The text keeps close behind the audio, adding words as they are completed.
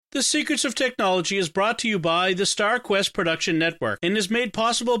The Secrets of Technology is brought to you by the StarQuest Production Network and is made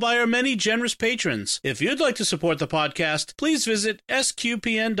possible by our many generous patrons. If you'd like to support the podcast, please visit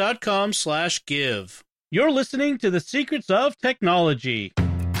sqpn.com/give. You're listening to The Secrets of Technology.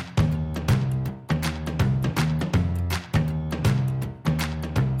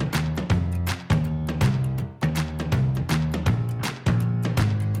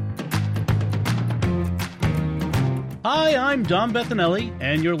 Hi, I'm Dom Bettinelli,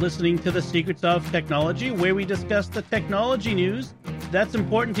 and you're listening to The Secrets of Technology, where we discuss the technology news that's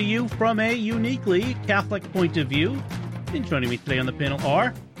important to you from a uniquely Catholic point of view. And joining me today on the panel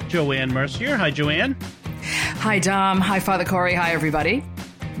are Joanne Mercier. Hi, Joanne. Hi, Dom. Hi, Father Cory. Hi, everybody.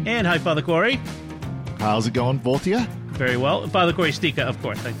 And hi, Father Cory. How's it going, both of you? Very well. Father Cory Stika, of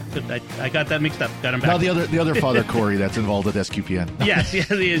course. I got that mixed up. Got him back. No, the other Father Cory that's involved at SQPN. Yes.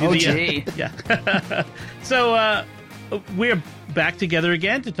 Yeah. So, we're back together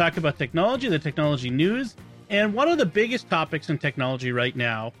again to talk about technology, the technology news. And one of the biggest topics in technology right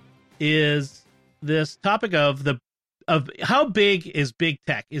now is this topic of how big is big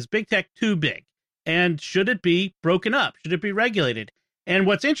tech? Is big tech too big? And should it be broken up? Should it be regulated? And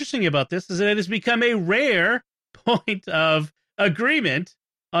what's interesting about this is that it has become a rare point of agreement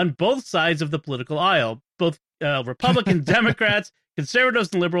on both sides of the political aisle. Both Republicans, Democrats, conservatives,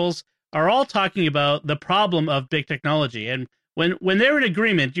 and liberals are all talking about the problem of big technology. And when they're in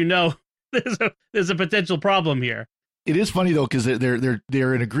agreement, you know there's a potential problem here. It is funny, though, because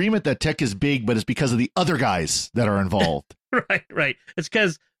they're in agreement that tech is big, but it's because of the other guys that are involved. Right. It's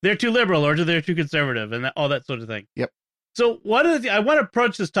because they're too liberal or they're too conservative and all that sort of thing. Yep. So I want to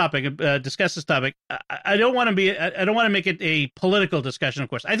approach this topic, discuss this topic. I don't want to make it a political discussion, of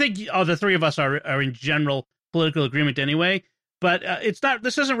course. I think all the three of us are in general political agreement anyway. But it's not.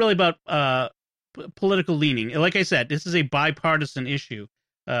 This isn't really about political leaning. Like I said, this is a bipartisan issue.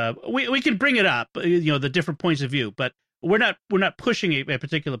 We can bring it up, the different points of view, but we're not pushing a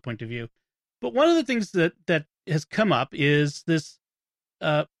particular point of view. But one of the things that has come up is this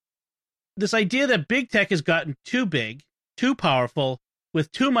idea that big tech has gotten too big, too powerful,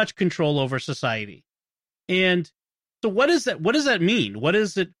 with too much control over society. And so what does that mean? What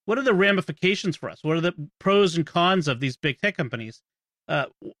is it? What are the ramifications for us? What are the pros and cons of these big tech companies?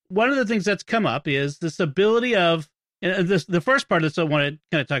 One of the things that's come up is this ability of, and the first part of this I want to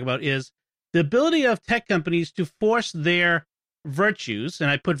kind of talk about is the ability of tech companies to force their virtues,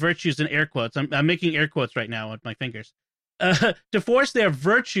 and I put virtues in air quotes. I'm making air quotes right now with my fingers, to force their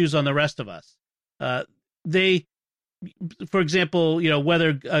virtues on the rest of us. They, for example,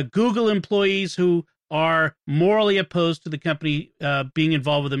 whether Google employees who are morally opposed to the company being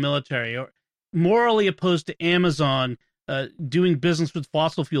involved with the military, or morally opposed to Amazon doing business with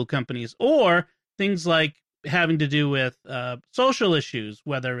fossil fuel companies, or things like having to do with social issues,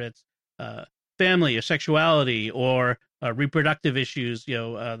 whether it's family or sexuality or reproductive issues,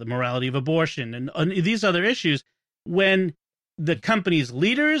 the morality of abortion and these other issues. When the company's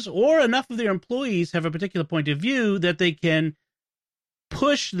leaders or enough of their employees have a particular point of view that they can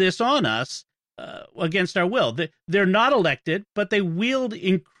push this on us, against our will. They're not elected, but they wield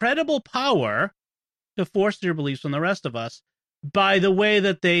incredible power to force their beliefs on the rest of us by the way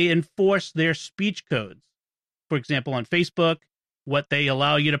that they enforce their speech codes. For example, on Facebook, what they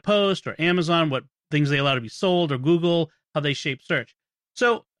allow you to post, or Amazon, what things they allow to be sold, or Google, how they shape search.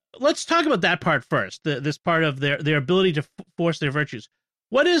 So let's talk about that part first, this part of their ability to force their virtues.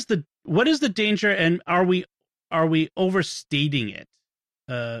 What is the danger, and are we overstating it?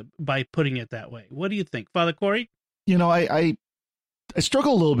 By putting it that way. What do you think, Father Cory? I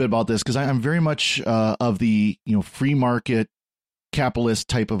struggle a little bit about this because I'm very much of the free market capitalist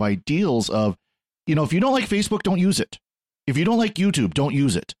type of ideals of, if you don't like Facebook, don't use it. If you don't like YouTube, don't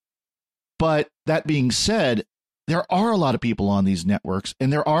use it. But that being said, there are a lot of people on these networks,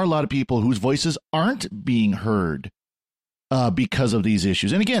 and there are a lot of people whose voices aren't being heard because of these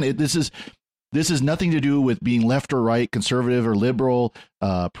issues. And again, this is nothing to do with being left or right, conservative or liberal,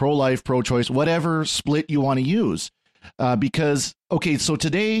 pro-life, pro-choice, whatever split you want to use. Because, okay, so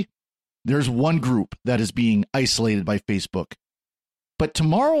today there's one group that is being isolated by Facebook. But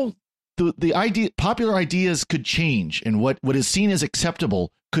tomorrow, the popular ideas could change, and what is seen as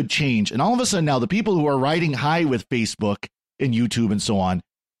acceptable could change. And all of a sudden now, the people who are riding high with Facebook and YouTube and so on,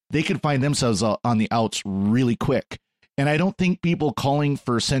 they could find themselves on the outs really quick. And I don't think people calling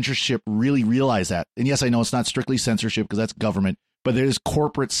for censorship really realize that. And yes, I know it's not strictly censorship because that's government, but there is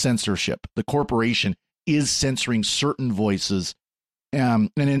corporate censorship. The corporation is censoring certain voices.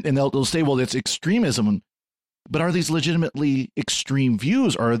 And they'll say, well, it's extremism. But are these legitimately extreme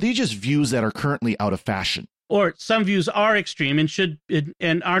views, or are they just views that are currently out of fashion? or some views are extreme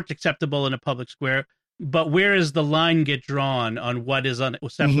and aren't acceptable in a public square. But where is the line get drawn on what is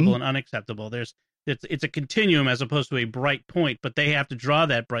acceptable and unacceptable? It's a continuum as opposed to a bright point, but they have to draw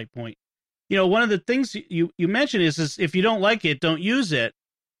that bright point. One of the things you mentioned is if you don't like it, don't use it.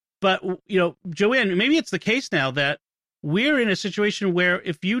 But, Joanne, maybe it's the case now that we're in a situation where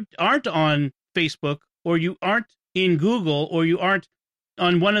if you aren't on Facebook or you aren't in Google or you aren't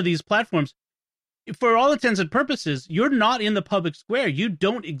on one of these platforms, for all intents and purposes, you're not in the public square. You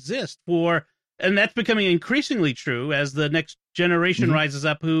don't exist and that's becoming increasingly true as the next generation rises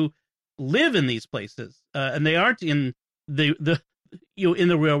up who live in these places, and they aren't in the in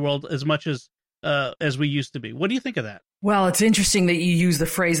the real world as much as we used to be. What do you think of that? Well, it's interesting that you use the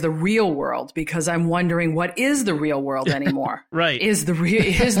phrase "the real world" because I'm wondering what is the real world anymore. Right? Is the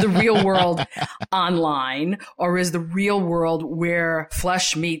real world online, or is the real world where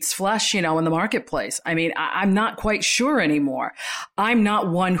flesh meets flesh? In the marketplace. I mean, I'm not quite sure anymore. I'm not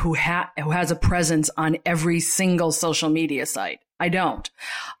one who has a presence on every single social media site. I don't.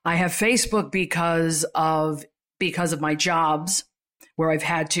 I have Facebook because of my jobs, where I've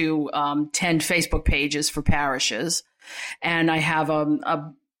had to tend Facebook pages for parishes. And I have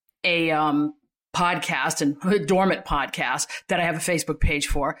a podcast, and a dormant podcast that I have a Facebook page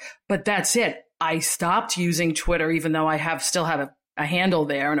for, but that's it. I stopped using Twitter, even though I still have a handle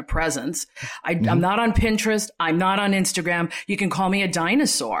there and a presence. I'm not on Pinterest. I'm not on Instagram. You can call me a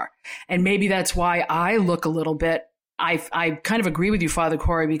dinosaur. And maybe that's why I look a little bit, I kind of agree with you, Father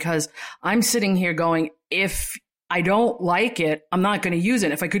Cory, because I'm sitting here going, if I don't like it, I'm not going to use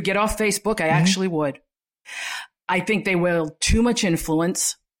it. If I could get off Facebook, I actually would. I think they will too much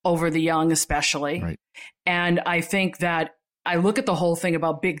influence over the young, especially. Right. And I think that I look at the whole thing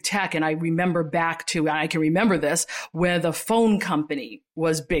about big tech, and I remember back to, I can remember this, where the phone company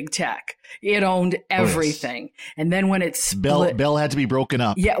was big tech. It owned everything. Oh, yes. And then when it split, Bell had to be broken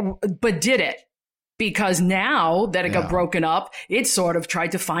up. Yeah, but did it? Because now that it got broken up, it sort of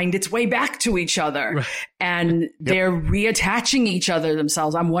tried to find its way back to each other. Right. And they're reattaching each other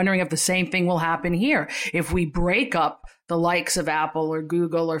themselves. I'm wondering if the same thing will happen here. If we break up the likes of Apple or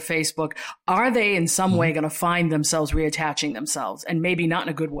Google or Facebook, are they in some way going to find themselves reattaching themselves? And maybe not in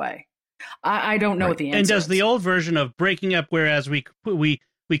a good way. I don't know what the answer is. And does the old version of breaking up, whereas we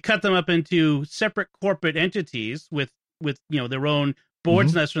cut them up into separate corporate entities with their own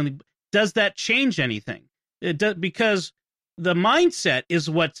boards and that sort of thing, does that change anything? It does, because the mindset is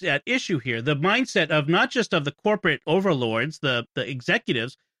what's at issue here. The mindset of not just of the corporate overlords, the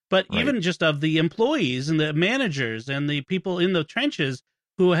executives, but even just of the employees and the managers and the people in the trenches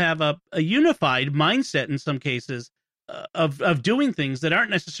who have a unified mindset in some cases of doing things that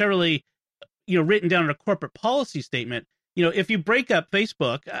aren't necessarily written down in a corporate policy statement. If you break up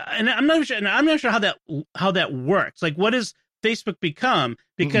Facebook, and I'm not sure how that works. Like, what does Facebook become?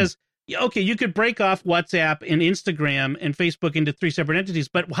 Because okay, you could break off WhatsApp and Instagram and Facebook into three separate entities,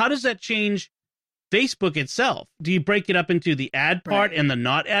 but how does that change Facebook itself? Do you break it up into the ad part and the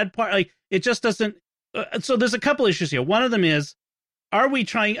not ad part? Like, it just doesn't. So there's a couple issues here. One of them is, are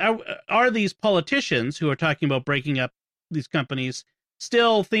these politicians who are talking about breaking up these companies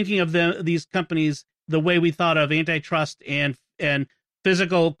still thinking of these companies the way we thought of antitrust and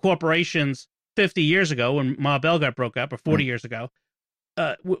physical corporations 50 years ago when Ma Bell got broke up, or 40 years ago?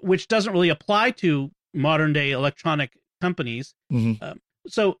 Which doesn't really apply to modern day electronic companies.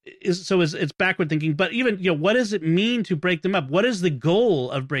 So it's backward thinking. But even what does it mean to break them up? What is the goal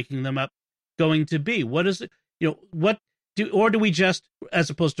of breaking them up going to be? What is it? Or do we just,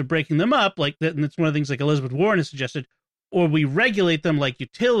 as opposed to breaking them up, like that? And it's one of the things like Elizabeth Warren has suggested, or we regulate them like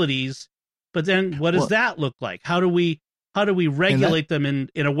utilities. But then what does that look like? How do we regulate them in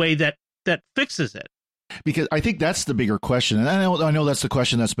a way that fixes it? Because I think that's the bigger question. And I know that's the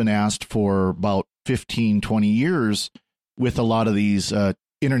question that's been asked for about 15, 20 years with a lot of these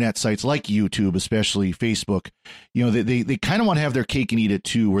internet sites like YouTube, especially Facebook. They kind of want to have their cake and eat it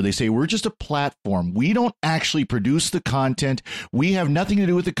too, where they say, we're just a platform. We don't actually produce the content. We have nothing to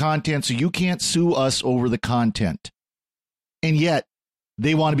do with the content, so you can't sue us over the content. And yet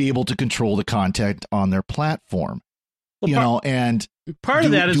they want to be able to control the content on their platform. And part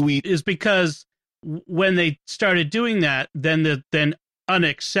of that is because when they started doing that, then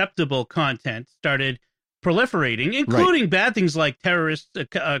unacceptable content started proliferating, including bad things like terrorists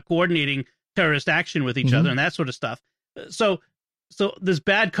coordinating terrorist action with each other and that sort of stuff. So this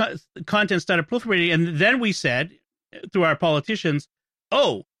bad content started proliferating, and then we said through our politicians,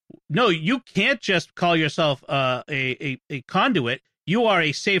 "Oh no, you can't just call yourself a conduit. You are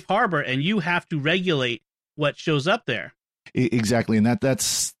a safe harbor, and you have to regulate what shows up there." Exactly, and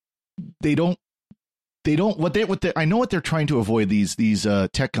that's they don't they don't I know what they're trying to avoid, these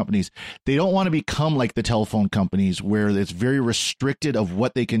tech companies. They don't want to become like the telephone companies where it's very restricted of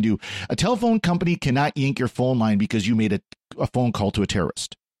what they can do. A telephone company cannot yank your phone line because you made a phone call to a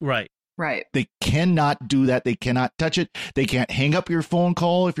terrorist. Right. They cannot do that. They cannot touch it. They can't hang up your phone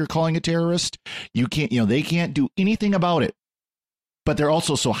call if you're calling a terrorist. You can't, they can't do anything about it. But they're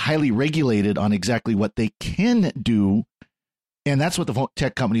also so highly regulated on exactly what they can do. And that's what the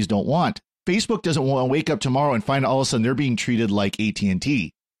tech companies don't want. Facebook doesn't want to wake up tomorrow and find all of a sudden they're being treated like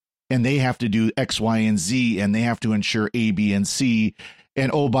AT&T, and they have to do X, Y, and Z, and they have to ensure A, B, and C. And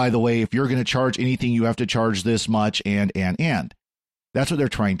oh, by the way, if you're going to charge anything, you have to charge this much, and. That's what they're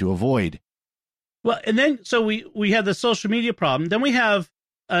trying to avoid. Well, and then so we have the social media problem. Then we have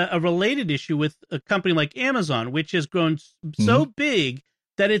a related issue with a company like Amazon, which has grown so big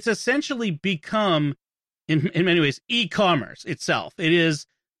that it's essentially become, in many ways, e-commerce itself. It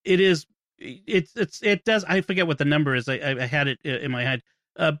does. I forget what the number is. I had it in my head,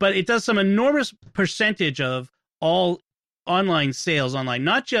 but it does some enormous percentage of all online sales online,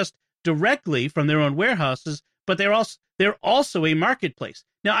 not just directly from their own warehouses, but they're also a marketplace.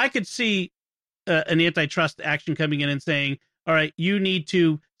 Now, I could see an antitrust action coming in and saying, all right, you need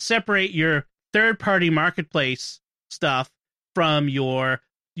to separate your third-party marketplace stuff from your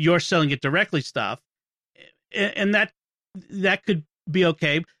selling it directly stuff, and that could be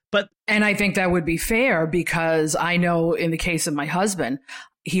okay. And I think that would be fair, because I know in the case of my husband,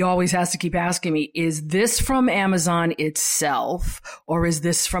 he always has to keep asking me, is this from Amazon itself or is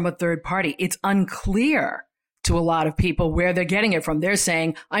this from a third party? It's unclear to a lot of people where they're getting it from. They're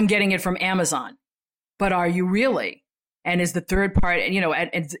saying, I'm getting it from Amazon. But are you really? And is the third party,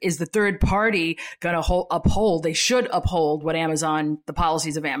 is the third party going to uphold? They should uphold the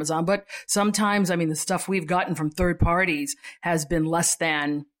policies of Amazon. But sometimes, the stuff we've gotten from third parties has been less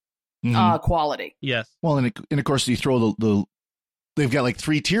than quality. Yes. Well, and of course, you throw they've got like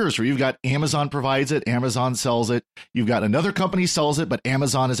 3 tiers where you've got Amazon provides it, Amazon sells it. You've got another company sells it, but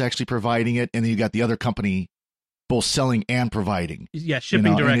Amazon is actually providing it. And then you've got the other company both selling and providing. Yeah,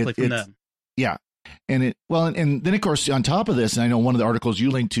 shipping directly from them. Yeah. And then of course, on top of this, and I know one of the articles you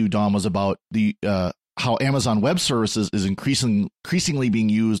linked to, Dom, was about the how Amazon Web Services is increasingly being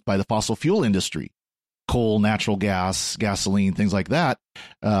used by the fossil fuel industry, coal, natural gas, gasoline, things like that,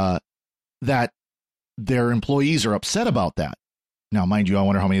 that their employees are upset about that. Now, mind you, I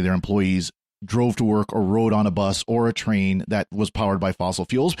wonder how many of their employees drove to work or rode on a bus or a train that was powered by fossil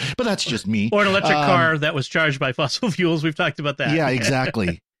fuels, but that's just me. Or an electric car that was charged by fossil fuels. We've talked about that. Yeah,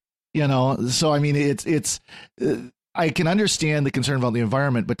 exactly. So it's I can understand the concern about the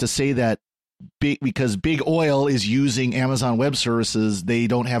environment, but to say that because big oil is using Amazon Web Services, they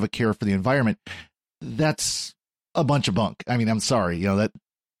don't have a care for the environment, that's a bunch of bunk. I'm sorry,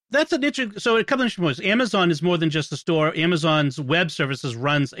 That's an interesting. So a couple of interesting points. Amazon is more than just a store. Amazon's web services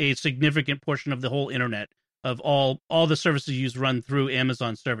runs a significant portion of the whole internet of all the services used run through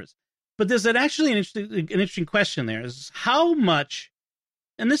Amazon servers. But there's an interesting question there is how much,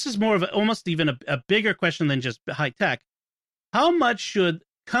 and this is more of almost even a bigger question than just high tech. How much should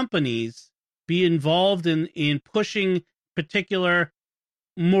companies be involved in pushing particular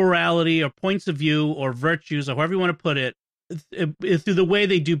morality or points of view or virtues or however you want to put it through the way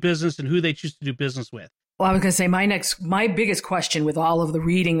they do business and who they choose to do business with? Well, I was going to say my biggest question with all of the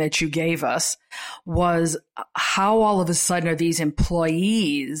reading that you gave us was how all of a sudden are these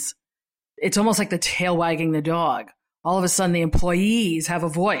employees, it's almost like the tail wagging the dog. All of a sudden the employees have a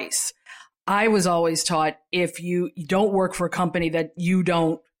voice. I was always taught if you don't work for a company that you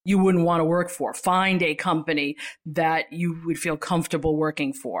wouldn't want to work for, find a company that you would feel comfortable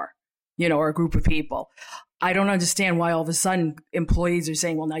working for, or a group of people. I don't understand why all of a sudden employees are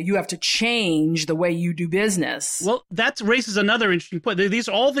saying, well, now you have to change the way you do business. Well, that raises another interesting point. These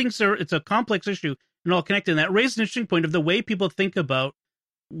are all things it's a complex issue and all connected. And that raises an interesting point of the way people think about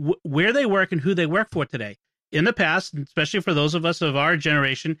where they work and who they work for today. In the past, especially for those of us of our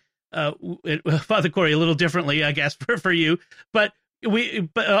generation, Father Corey, a little differently, I guess, for you, but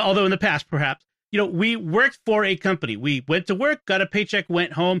although in the past, perhaps, we worked for a company. We went to work, got a paycheck,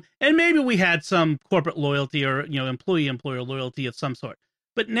 went home, and maybe we had some corporate loyalty or, employee-employer loyalty of some sort.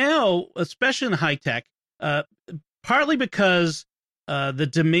 But now, especially in high tech, partly because the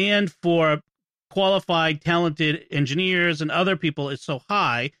demand for qualified, talented engineers and other people is so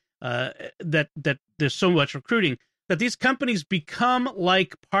high that there's so much recruiting, that these companies become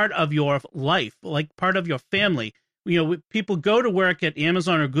like part of your life, like part of your family. People go to work at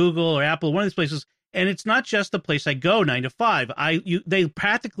Amazon or Google or Apple, one of these places, and it's not just the place I go 9 to 5. They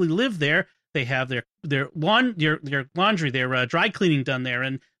practically live there. They have their laundry, their dry cleaning done there,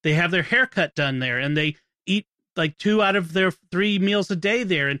 and they have their haircut done there, and they eat like 2 out of their 3 meals a day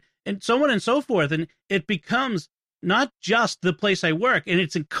there, and so on and so forth. And it becomes not just the place I work, and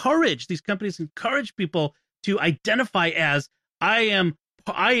it's encouraged. These companies encourage people to identify as I am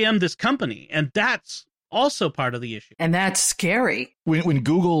this company, and that's also part of the issue. And that's scary. When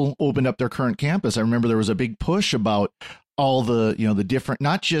Google opened up their current campus, I remember there was a big push about all the, the different,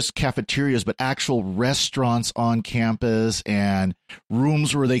 not just cafeterias, but actual restaurants on campus and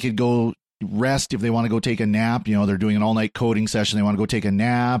rooms where they could go rest if they want to go take a nap. They're doing an all-night coding session. They want to go take a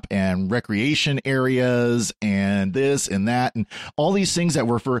nap, and recreation areas and this and that and all these things that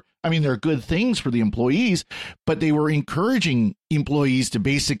were they're good things for the employees, but they were encouraging employees to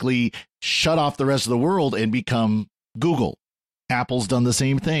basically shut off the rest of the world and become Google. Apple's done the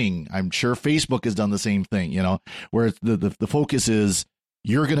same thing. I'm sure Facebook has done the same thing, where the focus is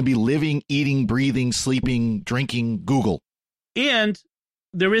you're going to be living, eating, breathing, sleeping, drinking Google. And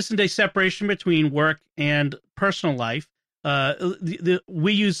there isn't a separation between work and personal life.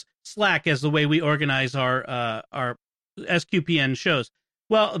 We use Slack as the way we organize our SQPN shows.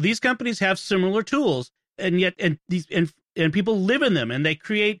 Well, these companies have similar tools, and yet and people live in them, and they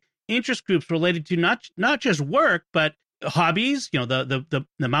create interest groups related to not just work, but hobbies. The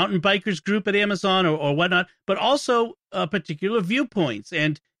mountain bikers group at Amazon or whatnot, but also particular viewpoints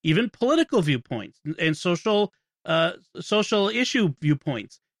and even political viewpoints and social issue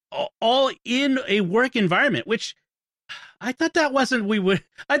viewpoints, all in a work environment, which I thought that wasn't,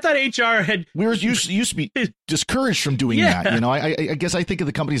 I thought HR had. Whereas you used to be discouraged from doing that. I guess I think of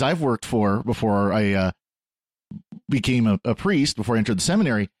the companies I've worked for before I became a priest, before I entered the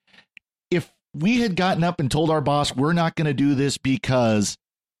seminary. If we had gotten up and told our boss, we're not going to do this because,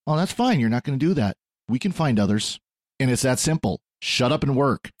 oh, that's fine. You're not going to do that. We can find others. And it's that simple. Shut up and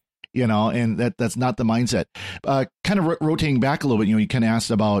work. And that's not the mindset. Kind of rotating back a little bit, you kind of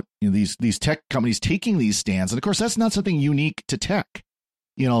asked about these tech companies taking these stands. And of course, that's not something unique to tech.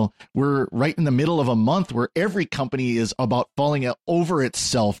 We're right in the middle of a month where every company is about falling over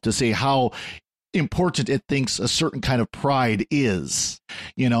itself to say how important it thinks a certain kind of pride is.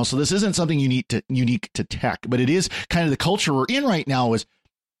 So this isn't something unique to tech, but it is kind of the culture we're in right now. Is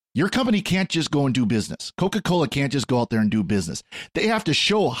your company can't just go and do business. Coca-Cola can't just go out there and do business. They have to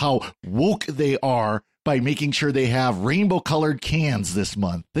show how woke they are by making sure they have rainbow colored cans this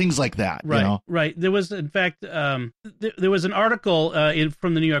month, things like that. Right, right. There was, in fact, there was an article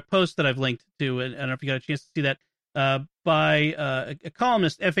from the New York Post that I've linked to, and I don't know if you got a chance to see that, by a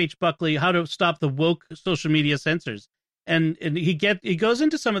columnist, F.H. Buckley, How to Stop the Woke Social Media Censors. And he goes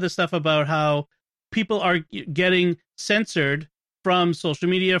into some of the stuff about how people are getting censored from social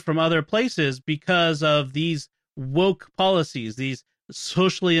media, from other places, because of these woke policies, these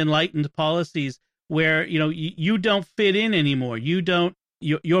socially enlightened policies, where you don't fit in anymore.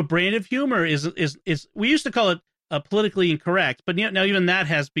 Your brand of humor is we used to call it politically incorrect, but now even that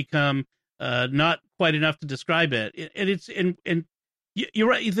has become not quite enough to describe it. And you're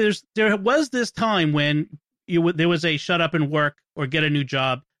right. There was this time when there was a shut up and work or get a new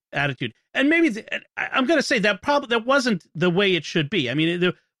job attitude. And maybe I'm going to say that wasn't the way it should be. I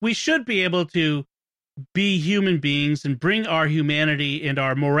mean, we should be able to be human beings and bring our humanity and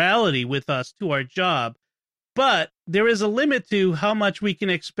our morality with us to our job. But there is a limit to how much we can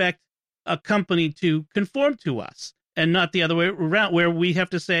expect a company to conform to us, and not the other way around, where we have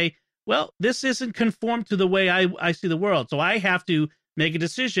to say, well, this isn't conformed to the way I see the world. So I have to make a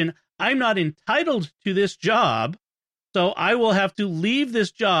decision. I'm not entitled to this job, so I will have to leave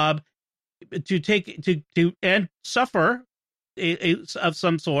this job and suffer of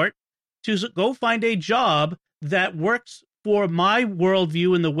some sort to go find a job that works for my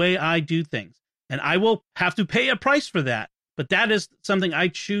worldview and the way I do things. And I will have to pay a price for that. But that is something I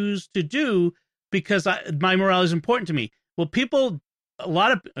choose to do because my morale is important to me. Well, that's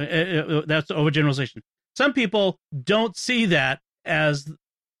overgeneralization. Some people don't see that as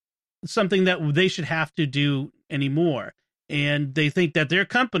something that they should have to do anymore. And they think that their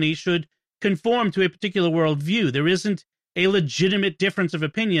company should conform to a particular worldview. There isn't a legitimate difference of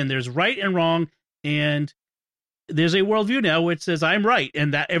opinion. There's right and wrong, and there's a worldview now which says I'm right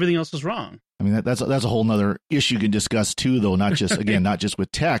and that everything else is wrong. I mean, that's a whole nother issue you can discuss too, though, not just, again, not just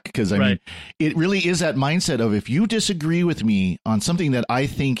with tech, because I mean, it really is that mindset of if you disagree with me on something that I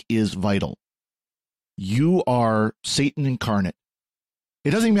think is vital, you are Satan incarnate. It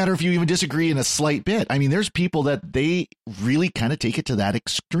doesn't even matter if you even disagree in a slight bit. I mean, there's people that they really kind of take it to that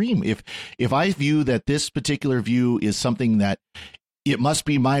extreme. If I view that this particular view is something that it must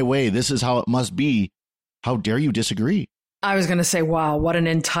be my way, this is how it must be, how dare you disagree? I was going to say, wow, what an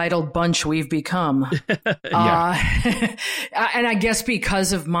entitled bunch we've become. And I guess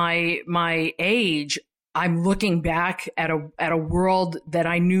because of my age, I'm looking back at a world that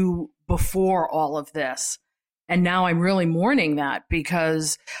I knew before all of this. And now I'm really mourning that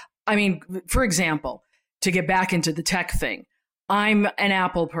because, I mean, for example, to get back into the tech thing, I'm an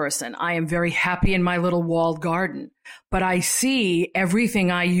Apple person. I am very happy in my little walled garden, but I see everything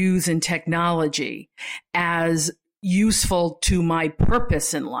I use in technology as useful to my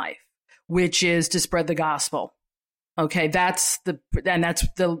purpose in life, which is to spread the gospel. Okay, that's the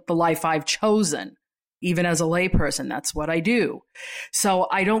life I've chosen. Even as a layperson, that's what I do. So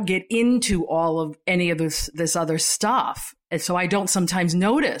I don't get into all of any of this other stuff. And so I don't sometimes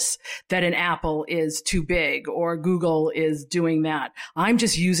notice that an Apple is too big or Google is doing that. I'm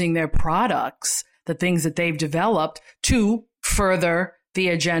just using their products, the things that they've developed, to further the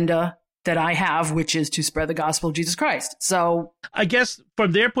agenda that I have, which is to spread the gospel of Jesus Christ. So I guess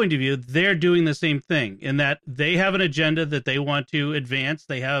from their point of view, they're doing the same thing in that they have an agenda that they want to advance.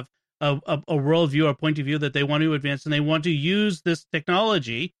 They have a worldview or point of view that they want to advance, and they want to use this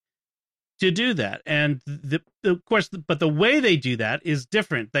technology to do that. And of course, but the way they do that is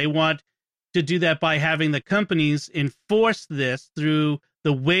different. They want to do that by having the companies enforce this through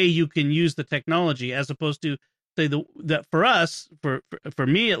the way you can use the technology, as opposed to say that for us, for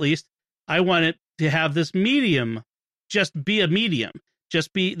me at least, I want it to have this medium, just be a medium,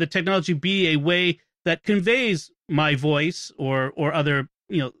 just be the technology, be a way that conveys my voice or other,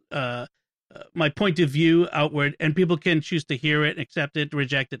 my point of view outward, and people can choose to hear it, accept it,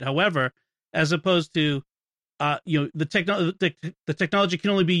 reject it, however, as opposed to, the technology can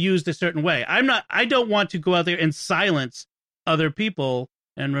only be used a certain way. I don't want to go out there and silence other people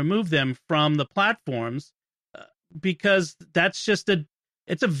and remove them from the platforms, because that's just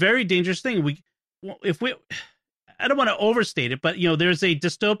it's a very dangerous thing. I don't want to overstate it, but there's a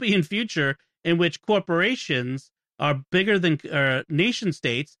dystopian future in which corporations are bigger than nation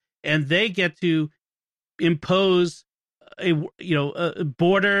states, and they get to impose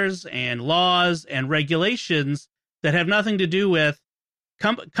borders and laws and regulations that have nothing to do with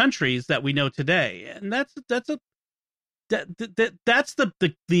countries that we know today. And that's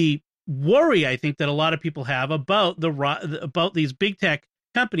the worry, I think, that a lot of people have about these big tech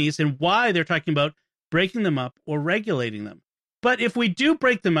companies and why they're talking about breaking them up or regulating them. But if we do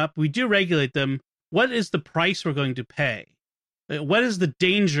break them up, we do regulate them, what is the price we're going to pay? What is the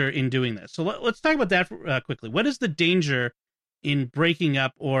danger in doing this? So let's talk about that quickly. What is the danger in breaking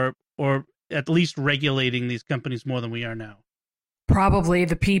up or at least regulating these companies more than we are now? Probably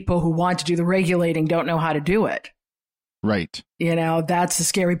the people who want to do the regulating don't know how to do it. Right. That's the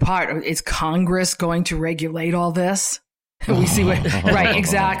scary part. Is Congress going to regulate all this? We see what, right,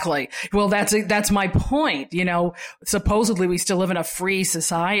 exactly. Well, that's my point. Supposedly we still live in a free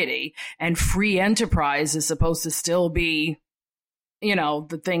society, and free enterprise is supposed to still be,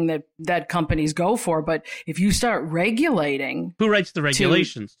 the thing that companies go for. But if you start regulating, who writes the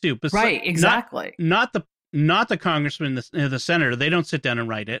regulations too? Right, exactly. Not the congressman, the senator. They don't sit down and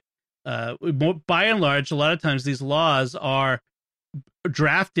write it. By and large, a lot of times these laws are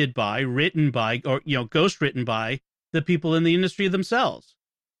drafted by, written by, or ghostwritten by the people in the industry themselves.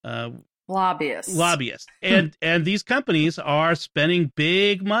 Lobbyists. And these companies are spending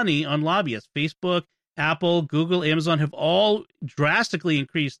big money on lobbyists. Facebook, Apple, Google, Amazon have all drastically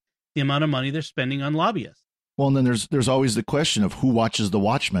increased the amount of money they're spending on lobbyists. Well, and then there's always the question of who watches the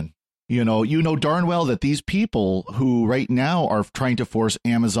watchmen. You know darn well that these people who right now are trying to force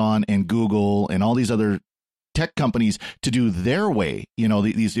Amazon and Google and all these other tech companies to do their way,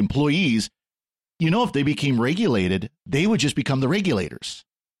 these employees, if they became regulated, they would just become the regulators.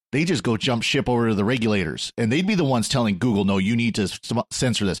 They just go jump ship over to the regulators, and they'd be the ones telling Google, no, you need to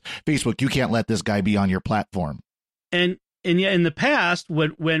censor this. Facebook, you can't let this guy be on your platform. And yet in the past,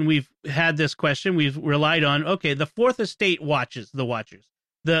 when we've had this question, we've relied on, okay, the fourth estate watches the watchers,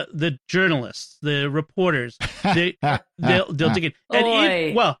 the journalists, the reporters, they'll take it.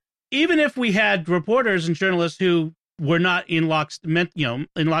 And even if we had reporters and journalists who were not in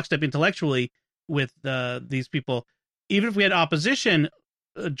lockstep intellectually with these people, even if we had opposition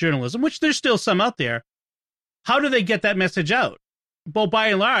journalism, which there's still some out there, how do they get that message out? Well, by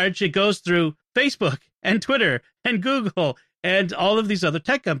and large, it goes through Facebook and Twitter and Google and all of these other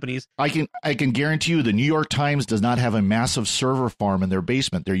tech companies. I can guarantee you the New York Times does not have a massive server farm in their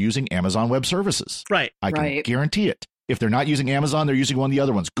basement. They're using Amazon Web Services. Right. I can guarantee it. If they're not using Amazon, they're using one of the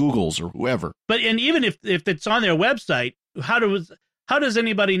other ones, Google's or whoever. And even if it's on their website, how does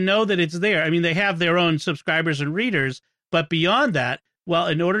anybody know that it's there? I mean, they have their own subscribers and readers, but beyond that, well,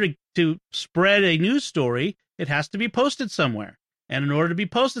 in order to spread a news story, it has to be posted somewhere. And in order to be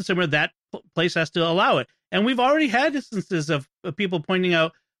posted somewhere, that place has to allow it. And we've already had instances of people pointing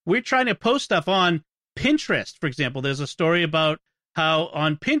out, we're trying to post stuff on Pinterest, for example. There's a story about how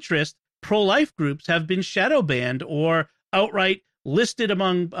on Pinterest, pro-life groups have been shadow banned or outright listed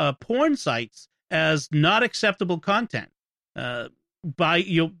among porn sites as not acceptable content by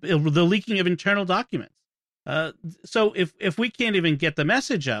the leaking of internal documents. So if we can't even get the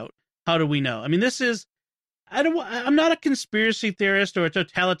message out, how do we know? I mean, I'm not a conspiracy theorist or a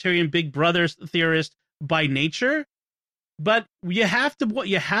totalitarian Big Brother theorist by nature, but you have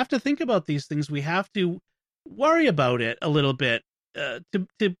to think about these things. We have to worry about it a little bit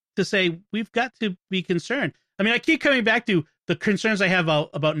to say we've got to be concerned. I mean, I keep coming back to the concerns I have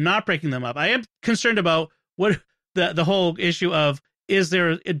about not breaking them up. I am concerned about what the whole issue of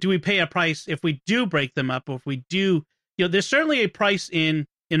do we pay a price if we do break them up, or if we do, there's certainly a price in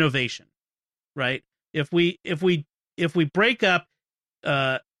innovation, right? If we break up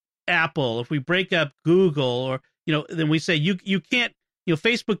Apple, if we break up Google, or then we say you can't,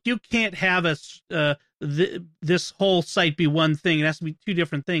 Facebook, you can't have this whole site be one thing. It has to be two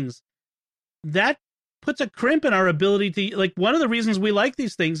different things. That puts a crimp in our ability to, like, one of the reasons we like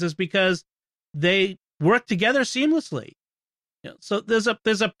these things is because they work together seamlessly. So there's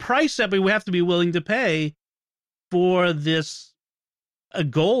a price that we have to be willing to pay for a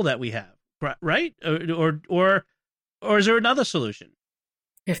goal that we have, right? Or is there another solution?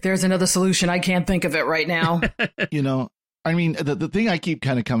 If there's another solution, I can't think of it right now. I mean, the thing I keep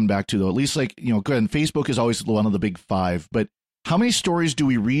kind of coming back to, though, at least good, and Facebook is always one of the big five, but how many stories do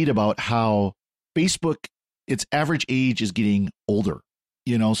we read about how Facebook, its average age is getting older?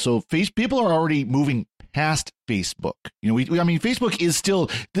 So people are already moving past Facebook. Facebook is still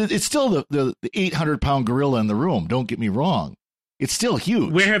the 800-pound gorilla in the room. Don't get me wrong. It's still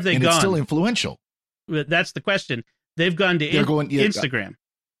huge. Where have they gone? It's still influential. That's the question. They've gone to Instagram.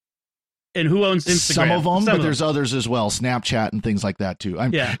 And who owns Instagram? Some of them, but there's others as well. Snapchat and things like that too.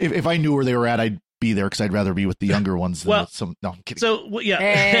 If I knew where they were at, I'd be there, because I'd rather be with the younger ones. No, I'm kidding. So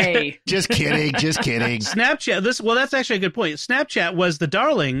hey, just kidding. Snapchat. That's actually a good point. Snapchat was the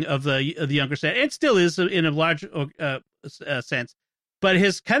darling of the younger set. It still is in a large sense, but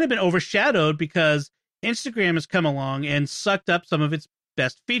has kind of been overshadowed because Instagram has come along and sucked up some of its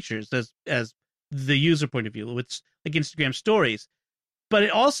best features as the user point of view. It's like Instagram stories, but it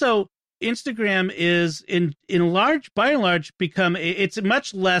also, Instagram is by and large become it's a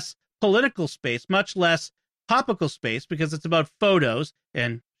much less political space, much less topical space, because it's about photos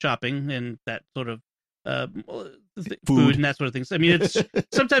and shopping and that sort of food and that sort of things. I mean, it's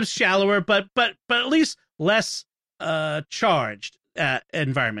sometimes shallower, but at least less charged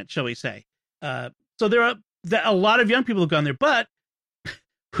environment, shall we say? So there are a lot of young people who've gone there, but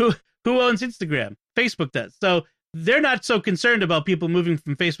who owns Instagram? Facebook does. So they're not so concerned about people moving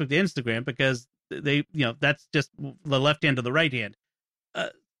from Facebook to Instagram, because they, that's just the left hand to the right hand.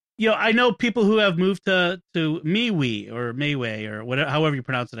 I know people who have moved to MeWe or Mayway or whatever, however you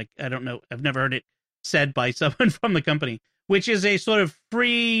pronounce it. I don't know. I've never heard it said by someone from the company, which is a sort of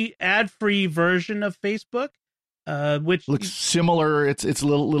ad-free version of Facebook, which looks similar. It's a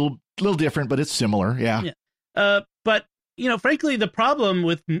little different, but it's similar. Yeah. But frankly, the problem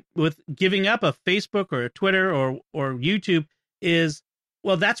with giving up a Facebook or a Twitter or YouTube is,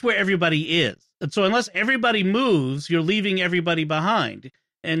 well, that's where everybody is. And so unless everybody moves, you're leaving everybody behind.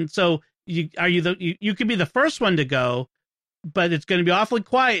 And so you could be the first one to go, but it's going to be awfully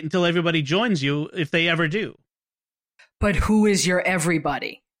quiet until everybody joins you, if they ever do. But who is your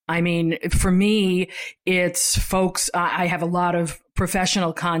everybody? I mean, for me, it's folks. I have a lot of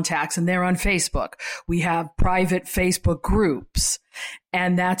professional contacts, and they're on Facebook. We have private Facebook groups,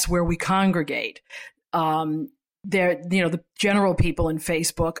 and that's where we congregate. The general people in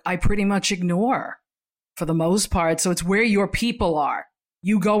Facebook, I pretty much ignore for the most part. So it's where your people are.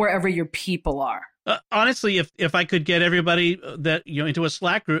 You go wherever your people are. Honestly, if I could get everybody that into a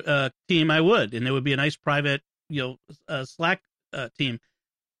Slack team, I would, and it would be a nice private Slack team.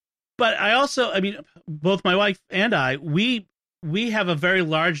 But I also, both my wife and I, we have a very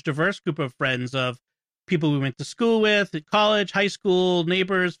large, diverse group of friends, of people we went to school with, at college, high school,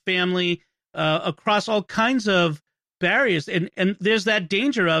 neighbors, family, across all kinds of barriers. And there's that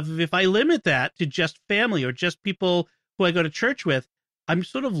danger of, if I limit that to just family or just people who I go to church with, I'm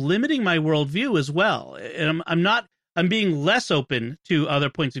sort of limiting my worldview as well. And I'm being less open to other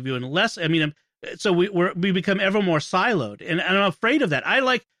points of view and less, so we become ever more siloed. And I'm afraid of that.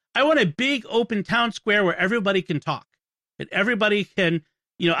 I want a big open town square where everybody can talk, and everybody can,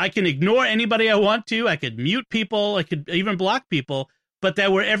 I can ignore anybody I want to. I could mute people. I could even block people, but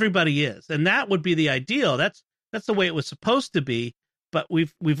that where everybody is. And that would be the ideal. That's That's the way it was supposed to be, but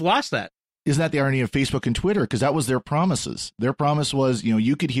we've lost that. Isn't that the irony of Facebook and Twitter? Because that was their promises. Their promise was,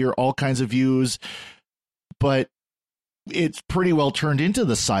 you could hear all kinds of views, but it's pretty well turned into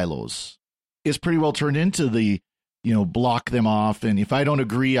the silos. It's pretty well turned into the, block them off. And if I don't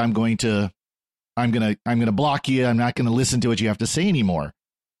agree, I'm going to block you. I'm not going to listen to what you have to say anymore.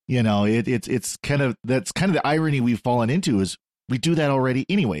 It's kind of the irony we've fallen into is we do that already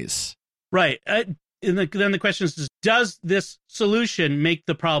anyways. Right. Then the question is, does this solution make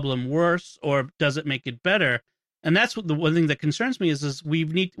the problem worse or does it make it better? And that's what the one thing that concerns me is we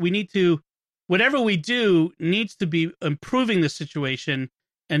need to, whatever we do needs to be improving the situation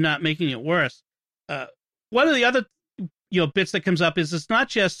and not making it worse. One of the other bits that comes up is it's not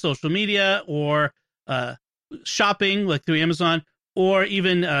just social media or shopping like through Amazon or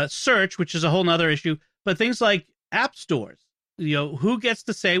even search, which is a whole nother issue, but things like app stores. Who gets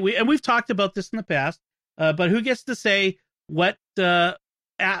to say we've talked about this in the past, but who gets to say what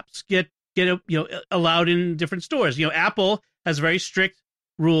apps get allowed in different stores? Apple has very strict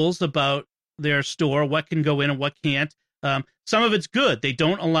rules about their store, what can go in and what can't. Some of it's good. They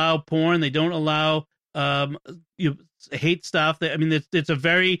don't allow porn. They don't allow hate stuff. It's a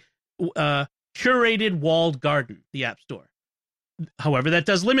very curated walled garden, the App Store. However, that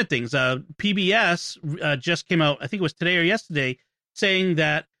does limit things. PBS just came out, I think it was today or yesterday, saying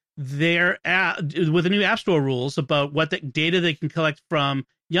that their with the new App Store rules about what the data they can collect from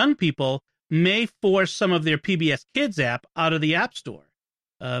young people may force some of their PBS Kids app out of the App Store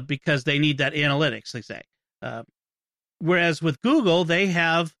because they need that analytics, they say. Whereas with Google, they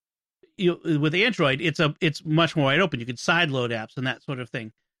have, with Android, it's much more wide open. You can sideload apps and that sort of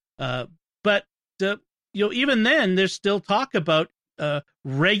thing. But even then, there's still talk about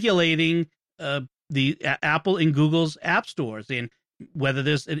regulating the Apple and Google's app stores and whether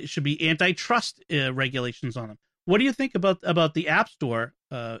it should be antitrust regulations on them. What do you think about the App Store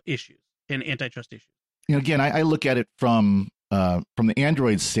issues and antitrust issues? Again, I look at it from the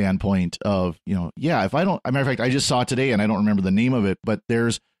Android standpoint of, if I don't, as a matter of fact, I just saw today and I don't remember the name of it, but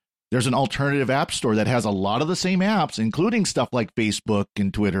there's an alternative app store that has a lot of the same apps, including stuff like Facebook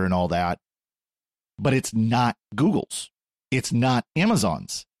and Twitter and all that. But it's not Google's. It's not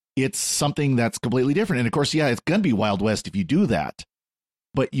Amazon's. It's something that's completely different. And of course, it's going to be Wild West if you do that.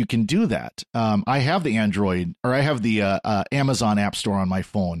 But you can do that. I have the Amazon App Store on my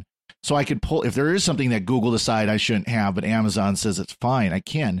phone. So I could pull, if there is something that Google decide I shouldn't have, but Amazon says it's fine, I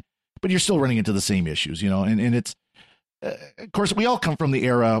can. But you're still running into the same issues, and it's, of course, we all come from the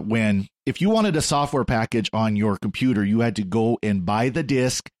era when if you wanted a software package on your computer, you had to go and buy the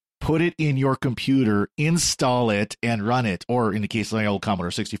disk, put it in your computer, install it, and run it. Or in the case of my old Commodore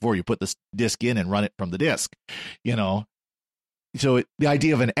 64, you put this disk in and run it from the disk, So the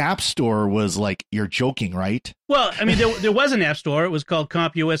idea of an app store was like, you're joking, right? Well, there was an app store. It was called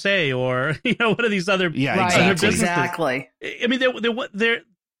CompUSA or, one of these other, right, other businesses. Exactly. There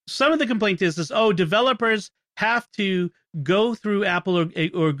some of the complaint is developers have to go through Apple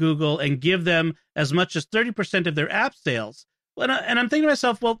or Google and give them as much as 30% of their app sales. And I'm thinking to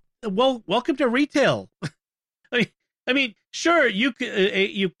myself, well, welcome to retail. I mean, sure, you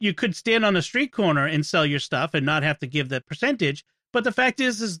could stand on a street corner and sell your stuff and not have to give that percentage. But the fact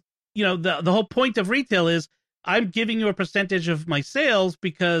is the whole point of retail is I'm giving you a percentage of my sales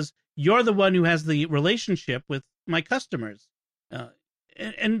because you're the one who has the relationship with my customers.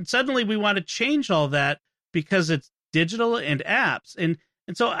 And suddenly we want to change all that because it's digital and apps. And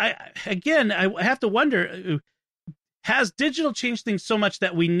so I have to wonder, has digital changed things so much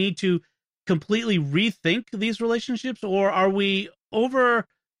that we need to completely rethink these relationships, or are we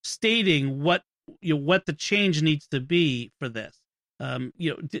overstating what the change needs to be for this? For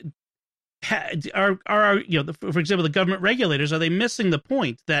example, the government regulators, are they missing the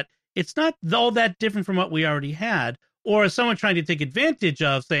point that it's not all that different from what we already had? Or is someone trying to take advantage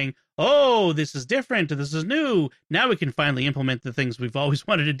of saying, oh, this is different, this is new, now we can finally implement the things we've always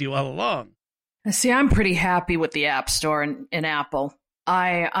wanted to do all along? See, I'm pretty happy with the App Store in Apple.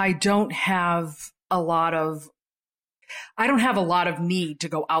 I don't have a lot of need to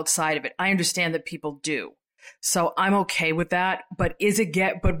go outside of it. I understand that people do. So I'm okay with that. But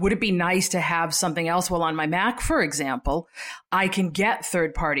would it be nice to have something else? Well, on my Mac, for example, I can get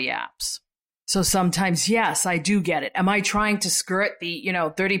third-party apps. So sometimes, yes, I do get it. Am I trying to skirt the,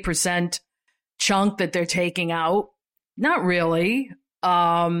 30% chunk that they're taking out? Not really.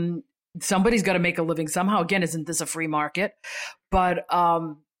 Somebody's got to make a living somehow. Again, isn't this a free market? But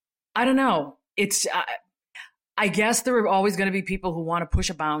I don't know. I guess there are always going to be people who want to push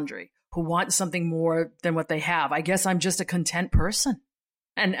a boundary, who want something more than what they have. I guess I'm just a content person.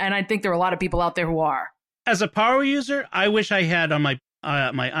 And I think there are a lot of people out there who are. as a power user, I wish I had on my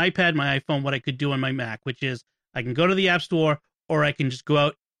iPad, my iPhone, what I could do on my Mac, which is I can go to the App Store, or I can just go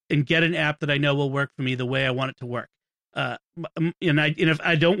out and get an app that I know will work for me the way I want it to work. And if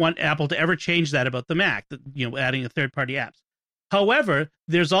I don't want Apple to ever change that about the Mac, adding a third-party apps. However,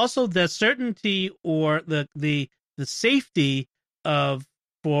 there's also the certainty or the safety of,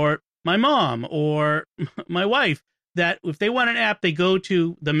 for my mom or my wife, that if they want an app, they go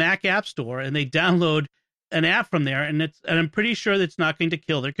to the Mac App Store and they download an app from there, and I'm pretty sure that's not going to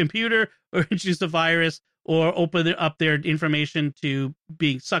kill their computer or introduce a virus or open up their information to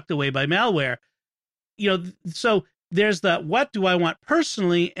being sucked away by malware. So there's the what do I want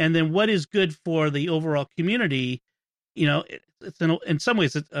personally, and then what is good for the overall community. It's in some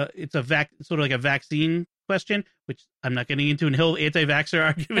ways it's sort of like a vaccine question, which I'm not getting into an whole anti-vaxxer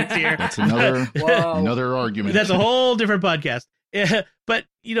argument here. That's another argument. That's a whole different podcast. But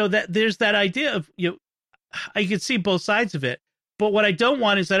that there's that idea of I can see both sides of it. But what I don't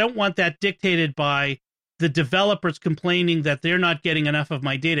want is I don't want that dictated by the developers complaining that they're not getting enough of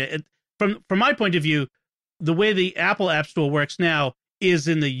my data. From my point of view, the way the Apple App Store works now is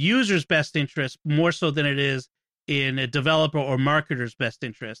in the user's best interest more so than it is in a developer or marketer's best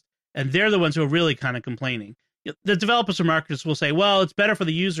interest. And they're the ones who are really kind of complaining. The developers or marketers will say, well, it's better for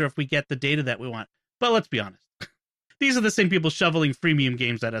the user if we get the data that we want. But let's be honest. These are the same people shoveling freemium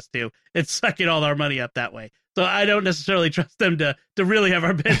games at us too and sucking all our money up that way. So I don't necessarily trust them to really have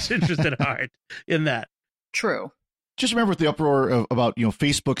our best interest at heart in that. True. Just remember with the uproar about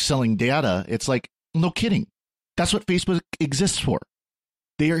Facebook selling data, it's like, no kidding. That's what Facebook exists for.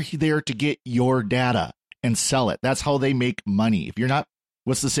 They are there to get your data and sell it. That's how they make money. If you're not,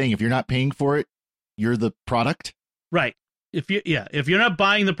 what's the saying? If you're not paying for it, you're the product. Right. If you're not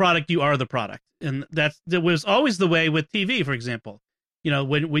buying the product, you are the product. And that was always the way with TV, for example.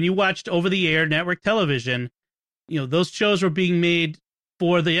 When you watched over-the-air network television, those shows were being made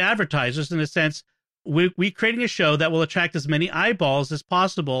for the advertisers in a sense. We creating a show that will attract as many eyeballs as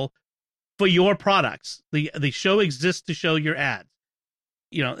possible for your products. The show exists to show your ads.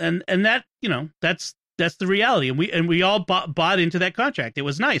 And that that's the reality. And we all bought into that contract. It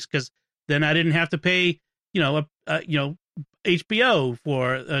was nice because then I didn't have to pay HBO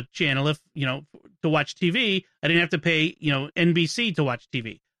for a channel to watch TV. I didn't have to pay NBC to watch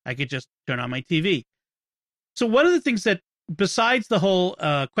TV. I could just turn on my TV. So one of the things that, besides the whole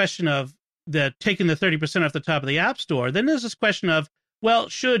question of taking the 30% off the top of the App Store, then there's this question of, well,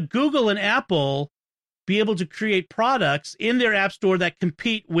 should Google and Apple be able to create products in their App Store that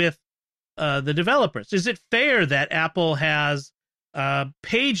compete with the developers? Is it fair that Apple has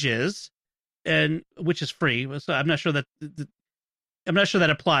Pages, and which is free? So I'm not sure that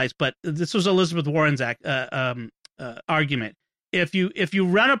applies. But this was Elizabeth Warren's argument. If you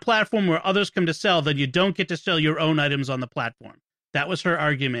run a platform where others come to sell, then you don't get to sell your own items on the platform. That was her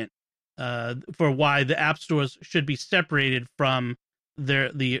argument for why the app stores should be separated from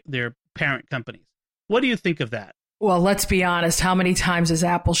their parent companies. What do you think of that? Well, let's be honest. How many times has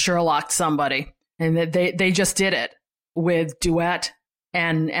Apple Sherlocked somebody? And they just did it with Duet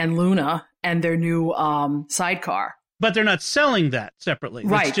and Luna and their new sidecar. But they're not selling that separately.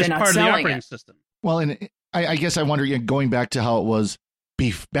 Right, it's just they're not part of the selling operating it. system. Well, and I guess I wonder, going back to how it was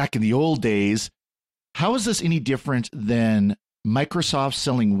back in the old days, how is this any different than Microsoft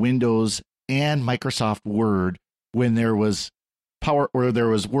selling Windows and Microsoft Word when there was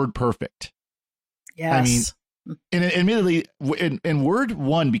WordPerfect? Yes. I mean, and admittedly, and Word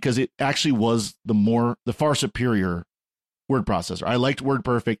won because it actually was the far superior word processor. I liked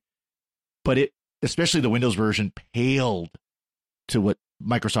WordPerfect, but especially the Windows version, paled to what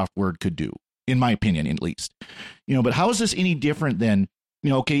Microsoft Word could do, in my opinion, at least. But how is this any different than,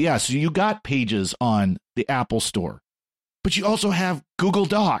 okay, yeah, so you got Pages on the Apple Store, but you also have Google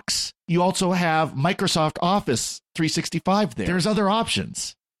Docs. You also have Microsoft Office 365 there. There's other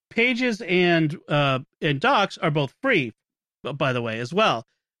options. Pages and Docs are both free, by the way, as well.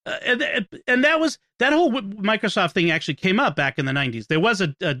 And that whole Microsoft thing actually came up back in the 90s. There was a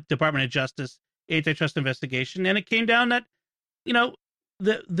Department of Justice antitrust investigation, and it came down that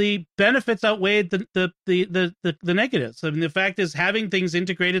the benefits outweighed the negatives. I mean, the fact is, having things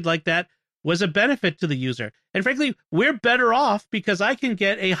integrated like that was a benefit to the user. And frankly, we're better off because I can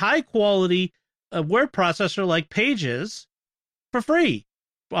get a high quality word processor like Pages for free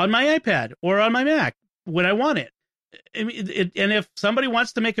on my iPad or on my Mac when I want it. I mean, and if somebody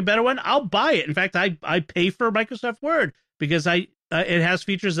wants to make a better one, I'll buy it. In fact, I pay for Microsoft Word because it has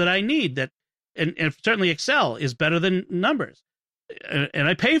features that I need, and certainly Excel is better than Numbers. And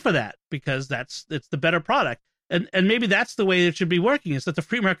I pay for that because it's the better product. And maybe that's the way it should be working, is that the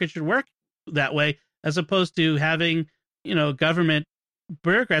free market should work that way. as opposed to having, government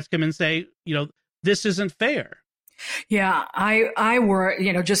bureaucrats come and say, this isn't fair. Yeah, I were,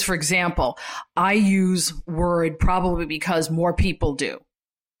 just for example, I use Word probably because more people do.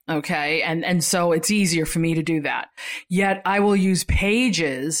 Okay. And so it's easier for me to do that. Yet I will use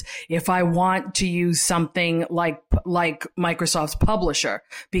Pages if I want to use something like Microsoft's Publisher,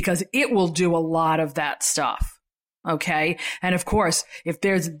 because it will do a lot of that stuff. Okay. And of course, if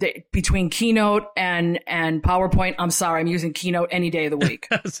there's between Keynote and PowerPoint, I'm sorry, I'm using Keynote any day of the week.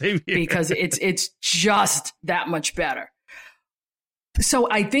 Same here. Because it's just that much better. So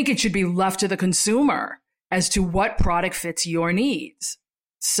I think it should be left to the consumer as to what product fits your needs.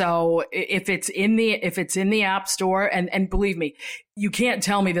 So if it's in the App Store, and believe me, you can't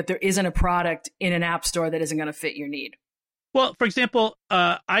tell me that there isn't a product in an App Store that isn't going to fit your need. Well, for example,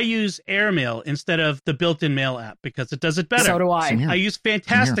 I use Airmail instead of the built-in Mail app because it does it better. So do I. I use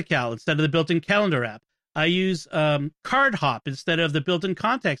Fantastical instead of the built-in Calendar app. I use CardHop instead of the built-in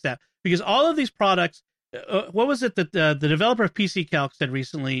Contacts app, because all of these products, what was it that the developer of PC Calc said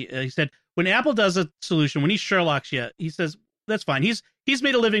recently? He said, when Apple does a solution, when he Sherlocks you, he says, that's fine. He's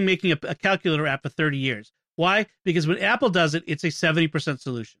made a living making a calculator app for 30 years. Why? Because when Apple does it, it's a 70%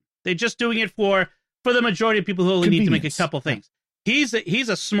 solution. They're just doing it for the majority of people who only need to make a couple things. He's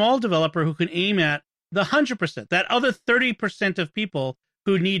a small developer who can aim at the 100%, that other 30% of people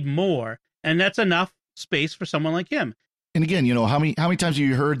who need more, and that's enough space for someone like him. And again, how many times have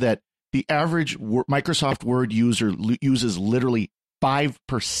you heard that the average Microsoft Word user uses literally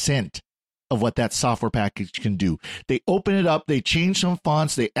 5% of what that software package can do? They open it up, they change some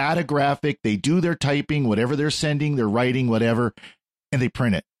fonts, they add a graphic, they do their typing, whatever they're sending, they're writing, whatever, and they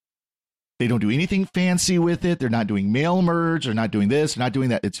print it. They don't do anything fancy with it. They're not doing mail merge. They're not doing this. They're not doing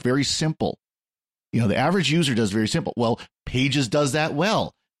that. It's very simple. The average user does very simple. Well, Pages does that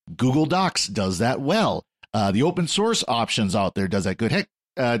well. Google Docs does that well. The open source options out there does that good. Heck,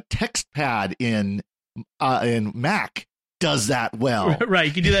 TextPad in Mac does that well. Right.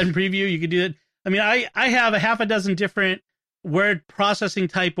 You can do that in Preview. You can do it. I mean, I have a half a dozen different word processing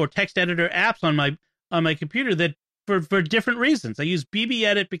type or text editor apps on my computer that for different reasons. I use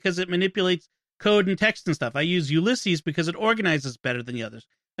BBEdit because it manipulates code and text and stuff. I use Ulysses because it organizes better than the others.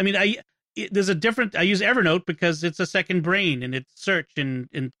 I mean, I use Evernote because it's a second brain and its search and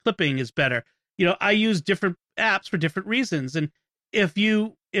clipping is better. I use different apps for different reasons. And if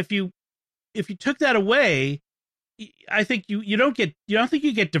you took that away, I think you don't think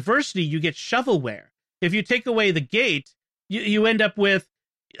you get diversity, you get shovelware. If you take away the gate, you end up with,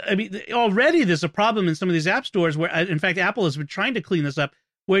 I mean, already there's a problem in some of these app stores where, in fact, Apple has been trying to clean this up,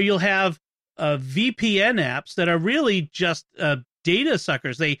 where you'll have VPN apps that are really just data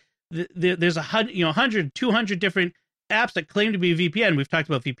suckers. There's 100, 200 different apps that claim to be VPN. We've talked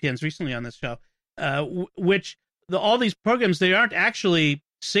about VPNs recently on this show, which all these programs, they aren't actually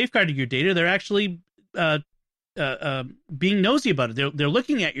safeguarding your data. They're actually being nosy about it. They're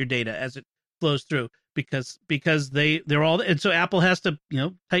looking at your data as it flows through because they're all, and so Apple has to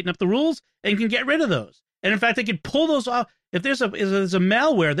tighten up the rules and can get rid of those. And in fact, they can pull those off. If there's a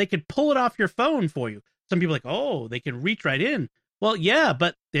malware, they could pull it off your phone for you. Some people are like, oh, they can reach right in. Well, yeah,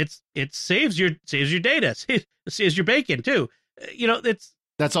 but it saves your data, saves your bacon too. There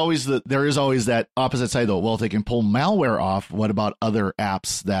is always that opposite side though. Well, if they can pull malware off, what about other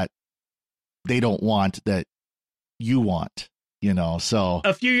apps that they don't want that you want? So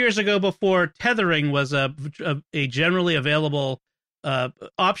a few years ago, before tethering was a generally available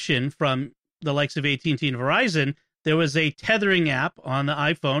option from the likes of AT&T and Verizon, there was a tethering app on the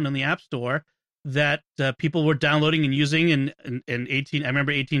iPhone and the App Store that people were downloading and using, and I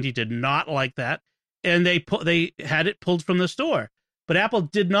remember AT&T did not like that, and they had it pulled from the store. But Apple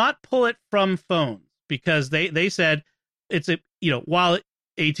did not pull it from phones because they said while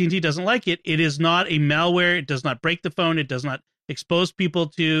AT&T doesn't like it, it is not a malware. It does not break the phone. It does not expose people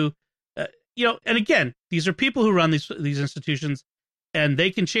to, and again, these are people who run these institutions, and they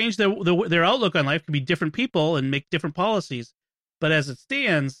can change their outlook on life, can be different people and make different policies. But as it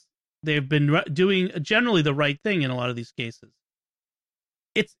stands, they've been doing generally the right thing in a lot of these cases.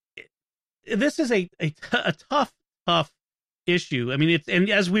 This is a tough issue. I mean, and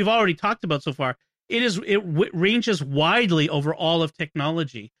as we've already talked about so far, it ranges widely over all of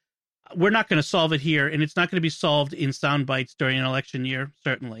technology. We're not going to solve it here, and it's not going to be solved in sound bites during an election year,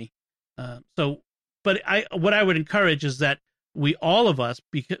 certainly. But what I would encourage is that all of us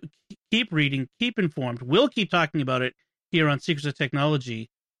keep reading, keep informed. We'll keep talking about it here on Secrets of Technology,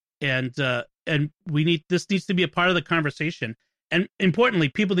 and this needs to be a part of the conversation. And importantly,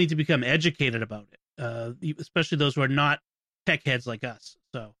 people need to become educated about it, especially those who are not tech heads like us.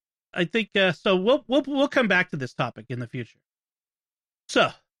 So I think so. We'll come back to this topic in the future. So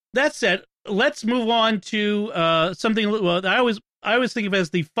that said, let's move on to something. Well, I always think of as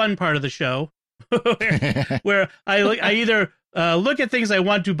the fun part of the show, where I either look at things I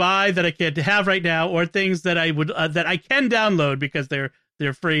want to buy that I can't have right now, or things that I would that I can download because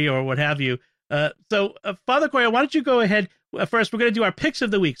they're free or what have you. So Father Cory, why don't you go ahead first? We're going to do our picks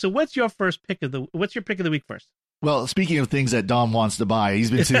of the week. So what's your pick of the week first? Well, speaking of things that Dom wants to buy, he's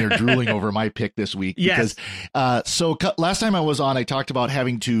been sitting there drooling over my pick this week. Yes. Because, last time I was on, I talked about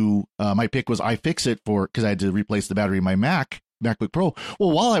having to, my pick was iFixit because I had to replace the battery in my MacBook Pro. Well,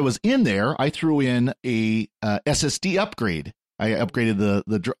 while I was in there, I threw in a SSD upgrade. I upgraded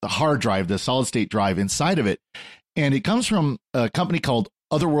the hard drive, the solid state drive inside of it. And it comes from a company called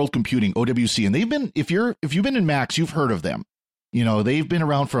Otherworld Computing, OWC. And they've been, if you've been in Macs, you've heard of them. You know, they've been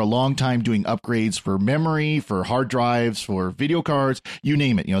around for a long time doing upgrades for memory, for hard drives, for video cards, you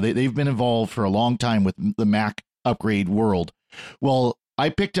name it. You know, they've been involved for a long time with the Mac upgrade world. Well, I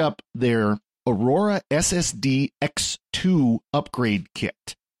picked up their Aurora SSD X2 upgrade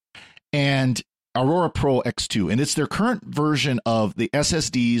kit and Aurora Pro X2. And it's their current version of the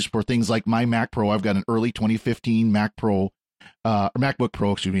SSDs for things like my Mac Pro. I've got an early 2015 Mac Pro. MacBook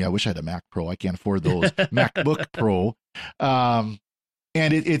Pro, excuse me. I wish I had a Mac Pro. I can't afford those. MacBook Pro. And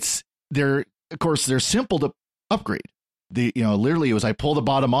they're simple to upgrade. Literally it was, I pull the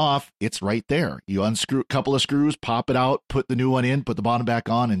bottom off, it's right there. You unscrew a couple of screws, pop it out, put the new one in, put the bottom back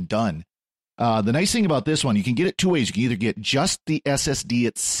on, and done. The nice thing about this one, you can get it two ways. You can either get just the SSD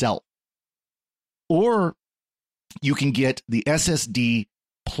itself, or you can get the SSD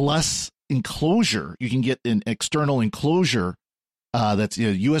plus enclosure. You can get an external enclosure that's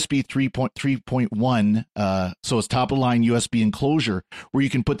USB 3.3.1. So it's top of the line USB enclosure where you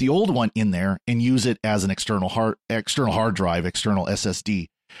can put the old one in there and use it as an external hard drive, external SSD.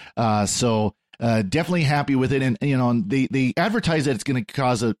 So definitely happy with it. And, they advertise that it's going to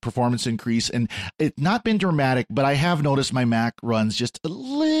cause a performance increase, and it's not been dramatic, but I have noticed my Mac runs just a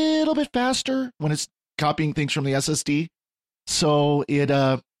little bit faster when it's copying things from the SSD. So it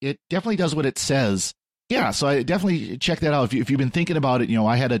definitely does what it says. Yeah, so I definitely check that out. If you've been thinking about it,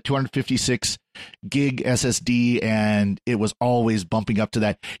 I had a 256 gig SSD and it was always bumping up to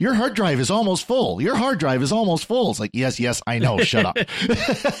that. Your hard drive is almost full. It's like, yes, I know. Shut up.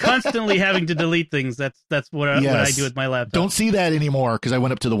 Constantly having to delete things. That's what I do with my laptop. Don't see that anymore because I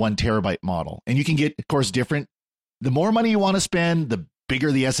went up to the 1 terabyte model, and you can get, of course, different. The more money you want to spend, the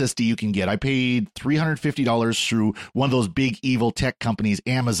bigger the SSD you can get. I paid $350 through one of those big evil tech companies,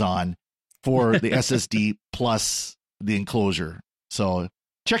 Amazon, for the SSD plus the enclosure. So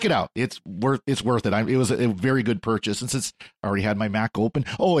check it out. It's worth it. It was a very good purchase. And since I already had my Mac open.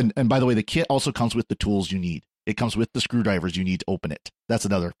 Oh, and by the way, the kit also comes with the tools you need. It comes with the screwdrivers you need to open it. That's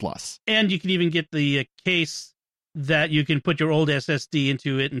another plus. And you can even get the case that you can put your old SSD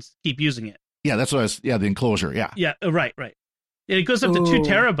into it and keep using it. Yeah, that's what the enclosure. Yeah. Yeah, right. It goes up to 2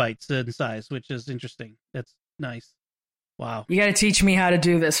 terabytes in size, which is interesting. That's nice. Wow. You got to teach me how to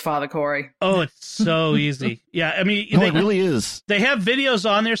do this, Father Cory. Oh, it's so easy. Yeah, I mean, it really is. They have videos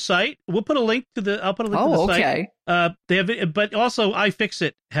on their site. I'll put a link to the site. They have, but also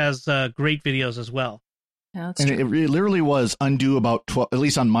iFixit has great videos as well. Yeah, that's true. It literally was undo about 12, at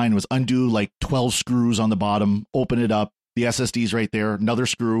least on mine was undo like 12 screws on the bottom, open it up, the SSD's right there, another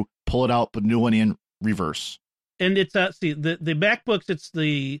screw, pull it out, put a new one in, reverse. And it's the MacBooks, it's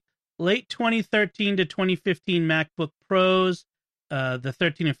the late 2013 to 2015 MacBook Pros, the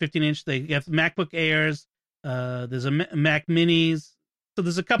 13 and 15 inch. They have MacBook Airs. There's a Mac Minis. So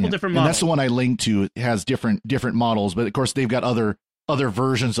there's a couple different models. And that's the one I linked to. It has different models, but of course they've got other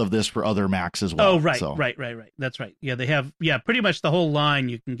versions of this for other Macs as well. Oh, right, so. Right. That's right. Yeah, they have pretty much the whole line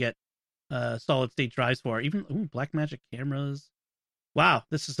you can get solid state drives for. Even Blackmagic cameras. Wow,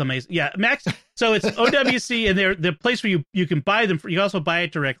 this is amazing. Yeah, Macs. So it's OWC, and they're the place where you can buy them. You can also buy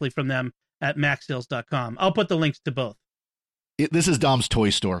it directly from them at macsales.com. I'll put the links to both. This is Dom's toy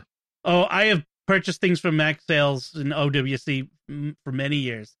store. Oh, I have purchased things from Mac Sales and OWC for many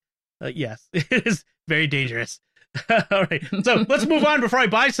years. Yes, it is very dangerous. All right, so let's move on before I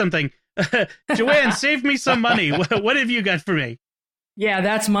buy something. Joanne, save me some money. What have you got for me? Yeah,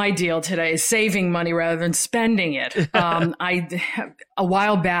 that's my deal today, is saving money rather than spending it. A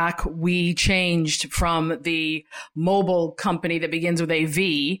while back, we changed from the mobile company that begins with a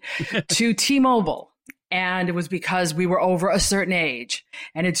V to T-Mobile. And it was because we were over a certain age.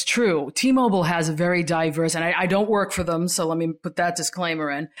 And it's true. T-Mobile has a very diverse, and I don't work for them, so let me put that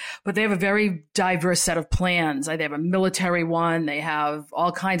disclaimer in, but they have a very diverse set of plans. They have a military one. They have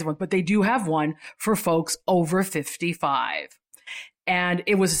all kinds of ones, but they do have one for folks over 55. and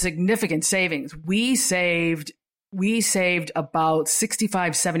it was a significant savings. We saved about $65,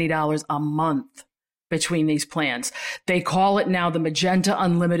 $70 a month between these plans. They call it now the Magenta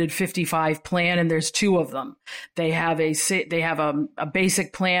Unlimited 55 plan, and there's two of them. They have a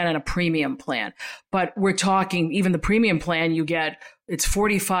basic plan and a premium plan. But we're talking, even the premium plan, it's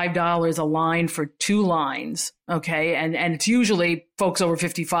 $45 a line for 2 lines. Okay. And it's usually folks over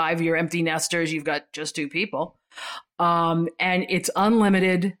 55, you're empty nesters, you've got just 2 people. And it's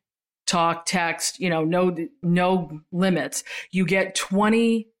unlimited talk, text, no limits. You get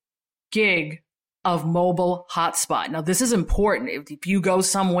 20 gig of mobile hotspot. Now, this is important. If you go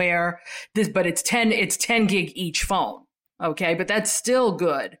somewhere, but it's 10 gig each phone. Okay. But that's still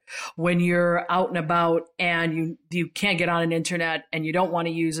good when you're out and about and you can't get on an internet and you don't want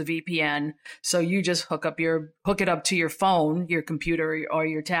to use a VPN. So you just hook it up to your phone, your computer or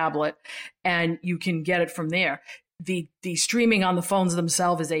your tablet, and you can get it from there. The streaming on the phones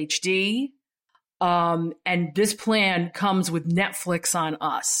themselves is HD. And this plan comes with Netflix on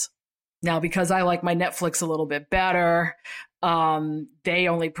Us. Now, because I like my Netflix a little bit better, they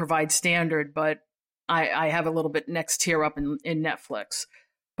only provide standard, but I have a little bit next tier up in Netflix.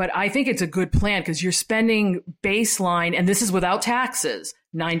 But I think it's a good plan because you're spending baseline, and this is without taxes,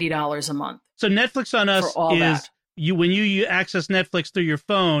 $90 a month. So Netflix on Us is when you access Netflix through your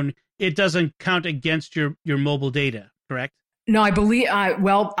phone, it doesn't count against your mobile data, correct? No, I believe,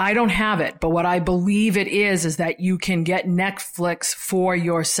 I don't have it, but what I believe it is that you can get Netflix for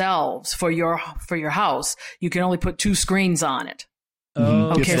yourselves, for your house. You can only put 2 screens on it.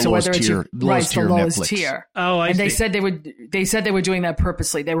 Oh, okay. So whether it's the lowest tier. Oh, I see. And they said they were doing that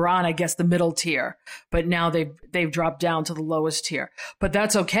purposely. They were on, I guess, the middle tier, but now they've dropped down to the lowest tier. But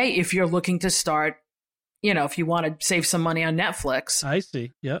that's okay if you're looking to start, if you want to save some money on Netflix. I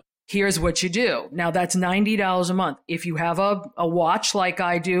see. Yep. Here's what you do. Now that's $90 a month. If you have a watch like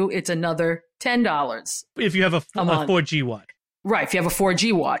I do, it's another $10. If you have a 4G watch. Right. If you have a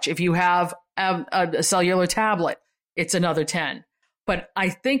 4G watch. If you have a cellular tablet, it's another $10. But I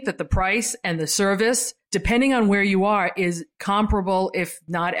think that the price and the service, depending on where you are, is comparable, if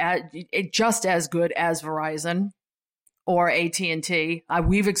not just as good as Verizon or AT&T.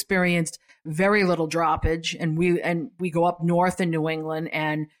 We've experienced very little droppage, and we go up north in New England,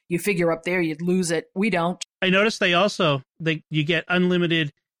 and you figure up there you'd lose it. We don't. I noticed you get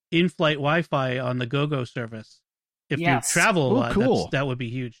unlimited in-flight Wi-Fi on the GoGo service. If you travel a lot, cool. That would be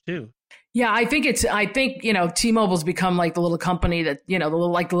huge too. Yeah, I think T-Mobile's become like the little company that, the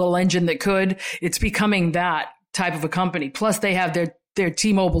little engine that could. It's becoming that type of a company. Plus they have their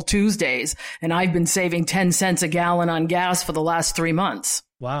T-Mobile Tuesdays, and I've been saving 10 cents a gallon on gas for the last 3 months.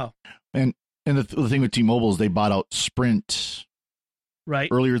 Wow. And the thing with T-Mobile is they bought out Sprint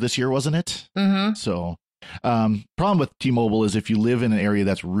earlier this year, wasn't it? Mm-hmm. So problem with T-Mobile is if you live in an area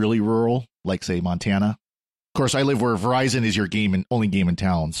that's really rural, like say Montana. Of course, I live where Verizon is your only game in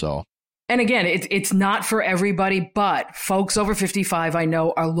town. So. And again, it's not for everybody, but folks over 55, I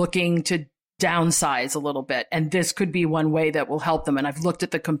know, are looking to downsize a little bit. And this could be one way that will help them. And I've looked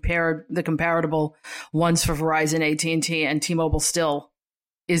at the comparable ones for Verizon, AT&T, and T-Mobile still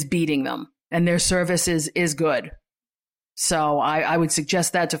is beating them. And their service is good. So I would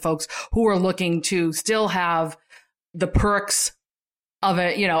suggest that to folks who are looking to still have the perks of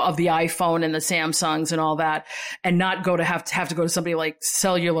of the iPhone and the Samsungs and all that, and not have to go to somebody like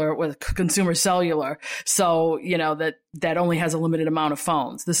cellular with Consumer Cellular. So, that only has a limited amount of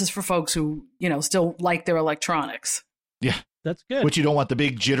phones. This is for folks who, still like their electronics. Yeah. That's good. But you don't want the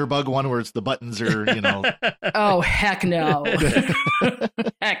big jitterbug one where it's the buttons are, Oh, heck no.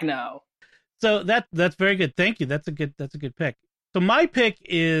 Heck no. So that's very good. Thank you. That's a good pick. So my pick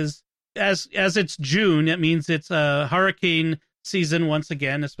is, as it's June, it means it's a hurricane season once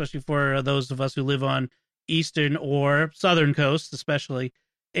again, especially for those of us who live on eastern or southern coasts, especially,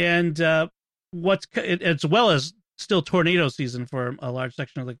 and as well as still tornado season for a large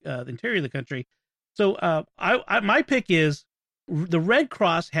section of the interior of the country. So my pick is the Red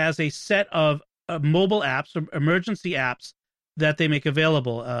Cross has a set of mobile apps, or emergency apps that they make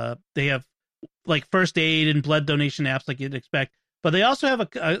available. They have like first aid and blood donation apps like you'd expect, but they also have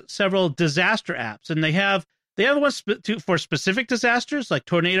several disaster apps, and they have ones for specific disasters like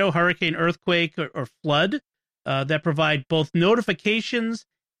tornado, hurricane, earthquake, or flood that provide both notifications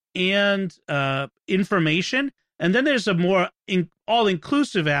and information. And then there's a more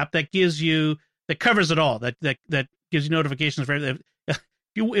all-inclusive app that covers it all. That gives you notifications for everything.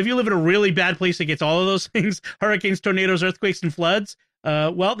 If you live in a really bad place that gets all of those things, hurricanes, tornadoes, earthquakes, and floods,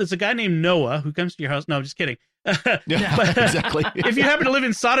 there's a guy named Noah who comes to your house. No, I'm just kidding. Yeah, exactly. If you happen to live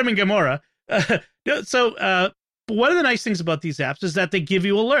in Sodom and Gomorrah, but But one of the nice things about these apps is that they give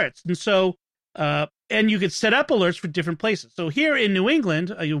you alerts. And so, and you could set up alerts for different places. So here in New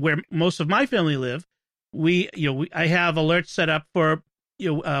England, where most of my family live, I have alerts set up for,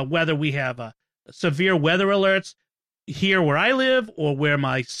 whether we have severe weather alerts here where I live or where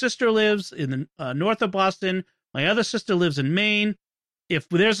my sister lives in the north of Boston. My other sister lives in Maine. If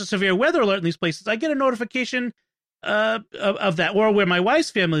there's a severe weather alert in these places, I get a notification of that. Or where my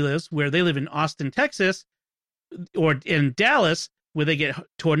wife's family lives, where they live in Austin, Texas, or in Dallas, where they get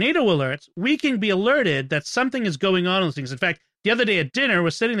tornado alerts, we can be alerted that something is going on in those things. In fact, the other day at dinner, we're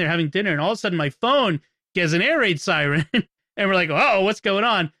sitting there having dinner, and all of a sudden my phone gets an air raid siren, and we're like, oh, what's going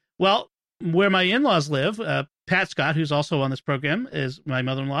on? Well, where my in-laws live, Pat Scott, who's also on this program, is my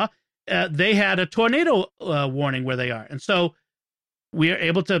mother-in-law, they had a tornado warning where they are. And so we are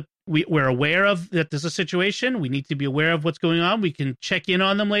able to, we're aware of that there's a situation. We need to be aware of what's going on. We can check in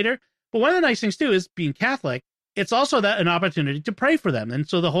on them later. But one of the nice things, too, is being Catholic, it's also an opportunity to pray for them. And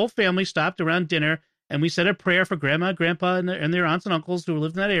so the whole family stopped around dinner, and we said a prayer for Grandma, Grandpa, and their aunts and uncles who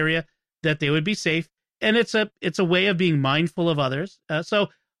lived in that area, that they would be safe. And it's a way of being mindful of others. So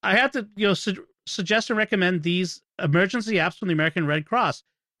I have to suggest and recommend these emergency apps from the American Red Cross.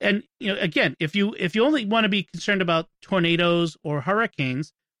 And again, if you only want to be concerned about tornadoes or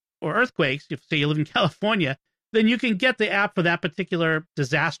hurricanes or earthquakes, if say you live in California, then you can get the app for that particular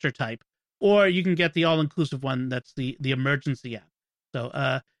disaster type, or you can get the all-inclusive one that's the emergency app.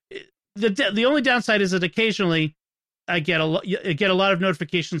 So the only downside is that occasionally I get a lot of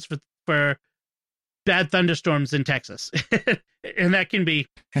notifications for bad thunderstorms in Texas, and that can be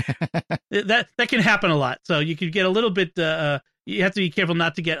that can happen a lot. So you could get a little bit. You have to be careful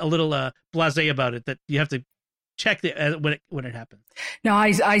not to get a little blasé about it. That you have to check when it happens. No,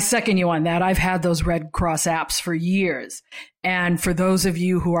 I second you on that. I've had those Red Cross apps for years, and for those of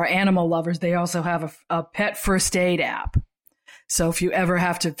you who are animal lovers, they also have a pet first aid app. So if you ever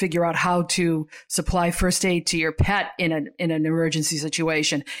have to figure out how to supply first aid to your pet in an emergency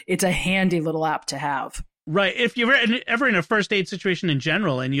situation, it's a handy little app to have. Right. If you're ever in a first aid situation in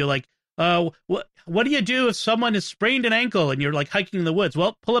general, and you're like, what do you do if someone has sprained an ankle and you're like hiking in the woods?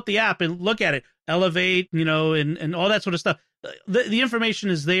 Well, pull up the app and look at it, Elevate, and all that sort of stuff. The information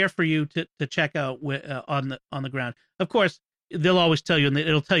is there for you to check out on the ground. Of course, they'll always tell you, and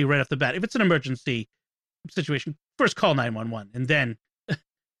it'll tell you right off the bat, if it's an emergency situation, first call 911 and then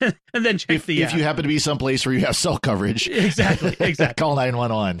check the app. If you happen to be someplace where you have cell coverage. Exactly. Call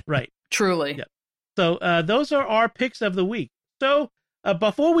 911. Right. Truly. Yeah. So those are our picks of the week. So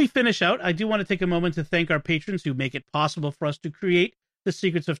before we finish out, I do want to take a moment to thank our patrons who make it possible for us to create the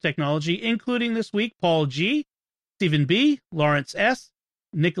Secrets of Technology, including this week, Paul G., Stephen B., Lawrence S.,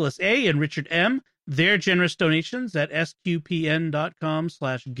 Nicholas A., and Richard M. Their generous donations at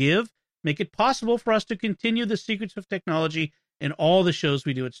sqpn.com/give make it possible for us to continue the Secrets of Technology and all the shows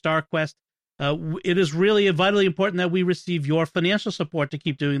we do at StarQuest. It is really vitally important that we receive your financial support to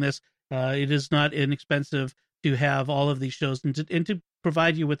keep doing this. It is not inexpensive to have all of these shows and to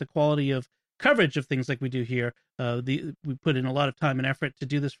provide you with the quality of coverage of things like we do here. We put in a lot of time and effort to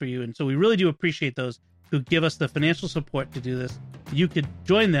do this for you, and so we really do appreciate those who give us the financial support to do this. You could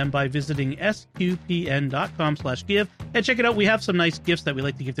join them by visiting sqpn.com/give and check it out. We have some nice gifts that we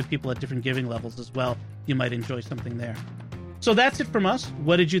like to give to people at different giving levels as well. You might enjoy something there. So that's it from us.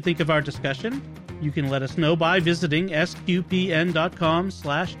 What did you think of our discussion? You can let us know by visiting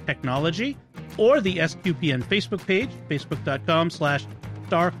sqpn.com/technology or the SQPN Facebook page,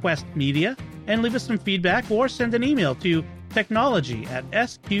 facebook.com/StarQuestMedia, and leave us some feedback or send an email to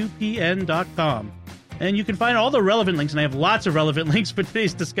technology@sqpn.com. And you can find all the relevant links, and I have lots of relevant links for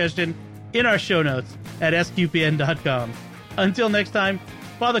today's discussion in our show notes at sqpn.com. Until next time,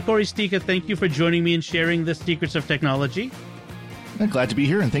 Father Corey Sticha, thank you for joining me and sharing the secrets of technology. I'm glad to be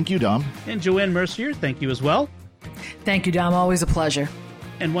here, and thank you, Dom. And Joanne Mercier, thank you as well. Thank you, Dom. Always a pleasure.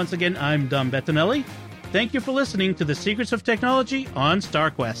 And once again, I'm Dom Bettinelli. Thank you for listening to the Secrets of Technology on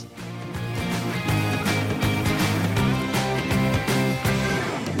StarQuest.